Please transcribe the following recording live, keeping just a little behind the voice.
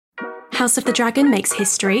House of the Dragon makes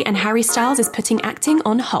history and Harry Styles is putting acting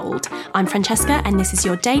on hold. I'm Francesca and this is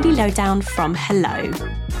your daily lowdown from Hello.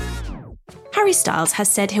 Harry Styles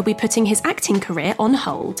has said he'll be putting his acting career on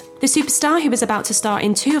hold. The superstar, who was about to star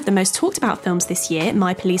in two of the most talked about films this year,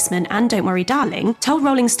 My Policeman and Don't Worry Darling, told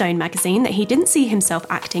Rolling Stone magazine that he didn't see himself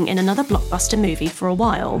acting in another blockbuster movie for a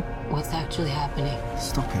while. What's actually happening?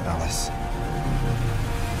 Stop it, Alice.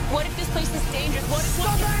 What if this place is dangerous?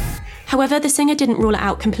 What if... However, the singer didn't rule it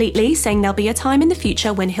out completely, saying there'll be a time in the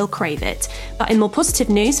future when he'll crave it. But in more positive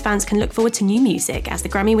news, fans can look forward to new music, as the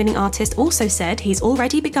Grammy-winning artist also said he's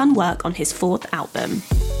already begun work on his fourth album.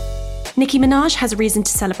 Nicki Minaj has a reason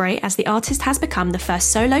to celebrate, as the artist has become the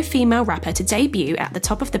first solo female rapper to debut at the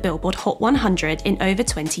top of the Billboard Hot 100 in over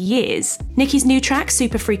 20 years. Nicki's new track,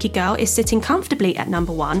 Super Freaky Girl, is sitting comfortably at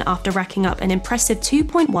number 1 after racking up an impressive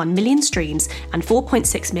 2.1 million streams and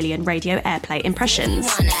 4.6 million radio airplay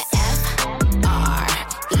impressions.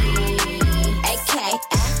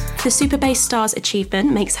 The super bass star's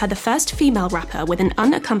achievement makes her the first female rapper with an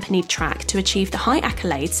unaccompanied track to achieve the high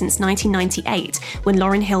accolade since 1998, when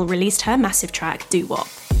Lauryn Hill released her massive track, Doo Wop.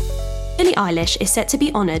 Billie Eilish is set to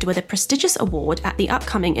be honoured with a prestigious award at the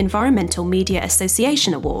upcoming Environmental Media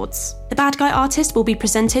Association Awards. The Bad Guy artist will be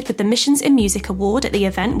presented with the Missions in Music Award at the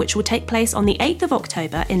event, which will take place on the 8th of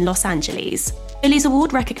October in Los Angeles. Billie's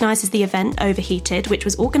award recognises the event Overheated, which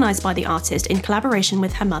was organised by the artist in collaboration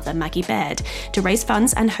with her mother Maggie Baird, to raise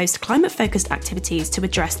funds and host climate-focused activities to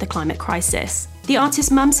address the climate crisis. The artist's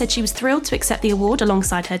mum said she was thrilled to accept the award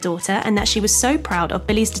alongside her daughter, and that she was so proud of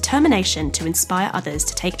Billie's determination to inspire others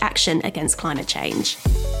to take action against climate change.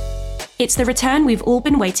 It's the return we've all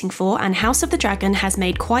been waiting for, and House of the Dragon has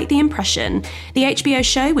made quite the impression. The HBO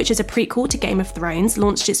show, which is a prequel to Game of Thrones,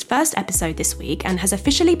 launched its first episode this week and has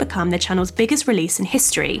officially become the channel's biggest release in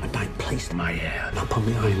history. And I placed my heir upon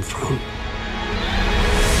the Iron Throne,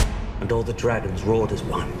 and all the dragons roared as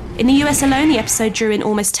one. In the US alone, the episode drew in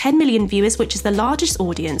almost 10 million viewers, which is the largest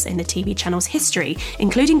audience in the TV channel's history,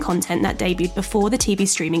 including content that debuted before the TV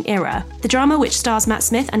streaming era. The drama, which stars Matt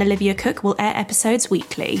Smith and Olivia Cooke, will air episodes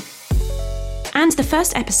weekly. And the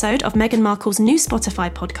first episode of Meghan Markle's new Spotify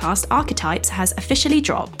podcast, Archetypes, has officially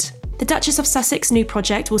dropped. The Duchess of Sussex's new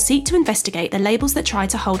project will seek to investigate the labels that try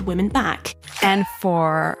to hold women back. And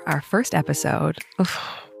for our first episode,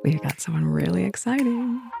 we've got someone really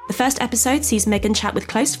exciting. The first episode sees Meghan chat with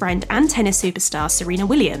close friend and tennis superstar Serena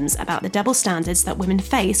Williams about the double standards that women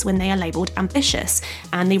face when they are labelled ambitious,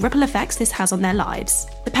 and the ripple effects this has on their lives.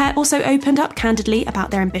 The pair also opened up candidly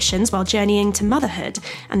about their ambitions while journeying to motherhood,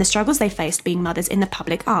 and the struggles they faced being mothers in the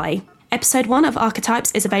public eye. Episode 1 of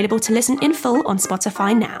Archetypes is available to listen in full on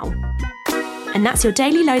Spotify now. And that's your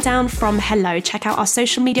daily lowdown from Hello. Check out our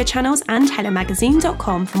social media channels and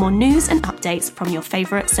hellomagazine.com for more news and updates from your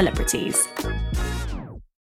favourite celebrities.